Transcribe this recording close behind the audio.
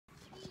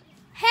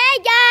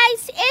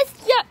guys,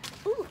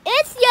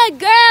 it's your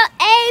girl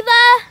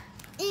Ava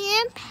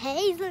and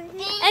Paisley.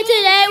 And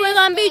today we're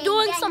gonna be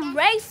doing some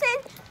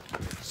racing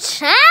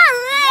challenge.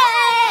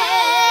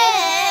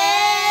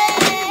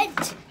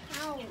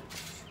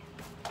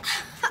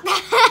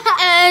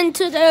 And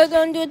today we're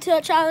gonna do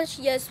a challenge.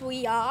 Yes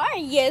we are.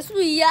 Yes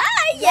we are.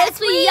 Yes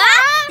we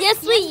are.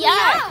 Yes we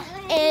are.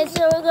 And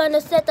so we're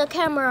gonna set the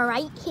camera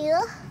right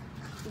here.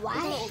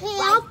 Right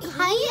here.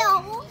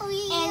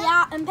 And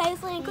y'all and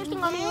Paisley and Christian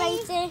gonna be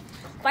racing.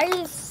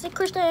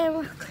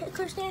 Christian.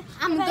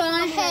 I'm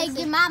gonna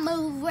get my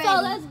move ready.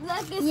 So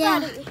let's get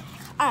started.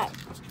 Alright.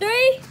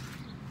 3.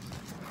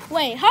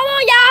 Wait, hold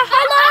on, y'all.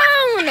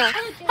 Hold on.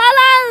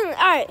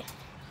 Alright.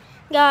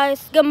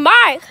 Guys, get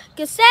mark.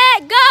 Get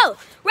set, go.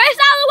 Race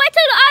all the way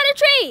to the other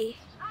tree.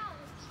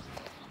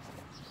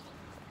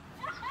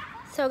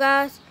 So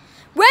guys,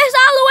 race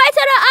all the way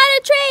to the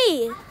other tree.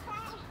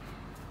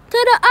 To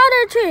the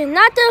other tree,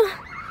 not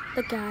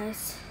the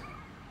guys.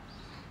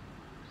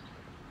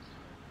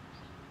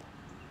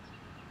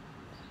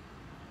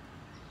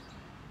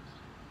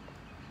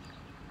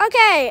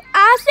 Okay,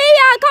 I'll see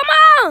y'all. Come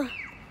on.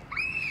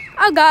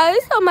 Oh,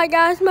 guys. Oh, my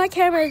gosh. My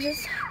camera is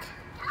just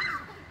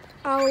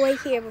all the way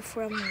here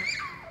before me.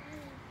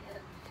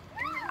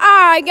 All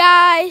right,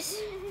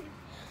 guys.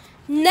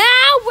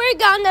 Now we're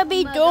going to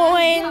be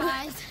doing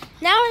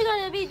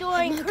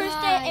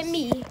Kristen and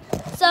me.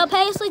 So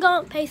Paisley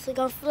gonna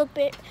flip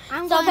it.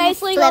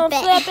 Paisley gonna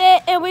flip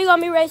it, and we're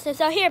gonna be racing.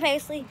 So here,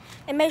 Paisley,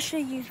 and make sure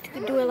you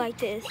can do it like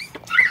this.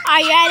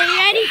 Are you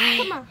ready?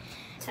 Come on.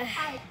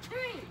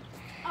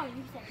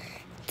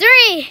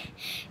 3,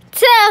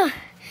 2,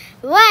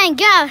 1,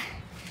 go.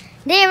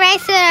 Then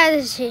race to the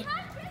other tree.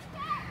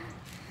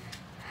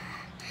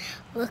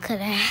 Look at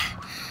that.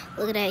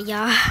 Look at that,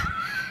 y'all.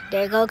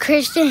 There go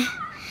Christian.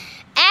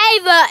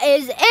 Ava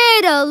is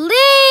in the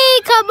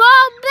lead. Come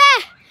on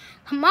back.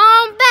 Come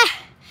on back.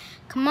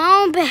 Come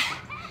on back.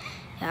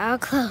 Y'all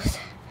close.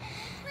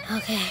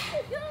 Okay.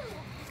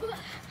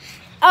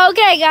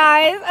 Okay,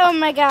 guys. Oh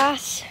my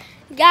gosh.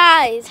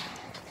 Guys,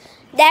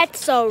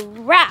 that's a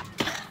wrap.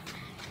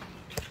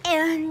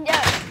 And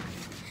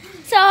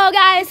so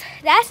guys,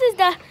 this is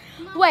the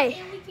way.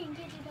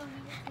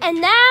 And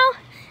now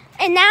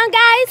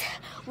guys,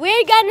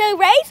 we're gonna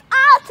race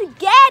all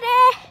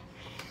together.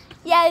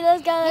 Yeah,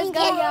 let's go,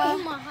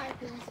 y'all.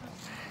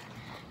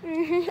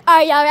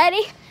 Are y'all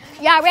ready?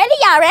 Y'all ready?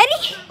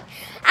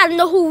 I don't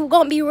know who's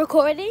gonna be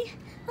recording.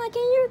 Can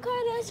you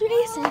record us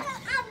racing? I'm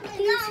gonna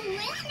win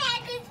at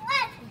this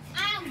one.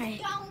 I'm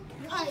Right.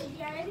 gonna win.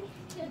 You ready?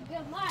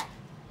 Good luck.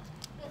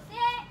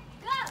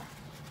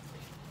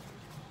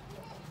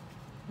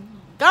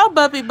 Go. Go,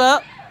 Buppy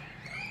Bup.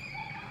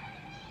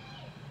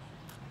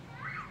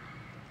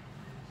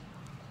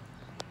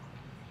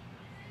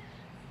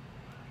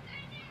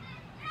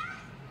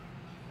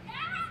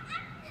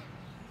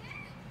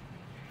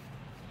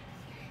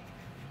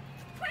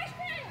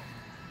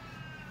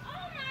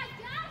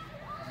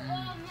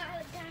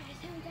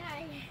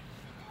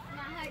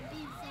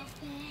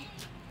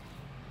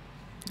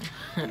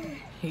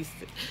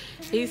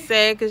 He's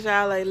sad because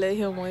y'all like let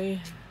him win. You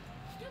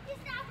can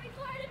stop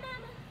recording,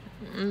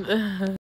 Mama.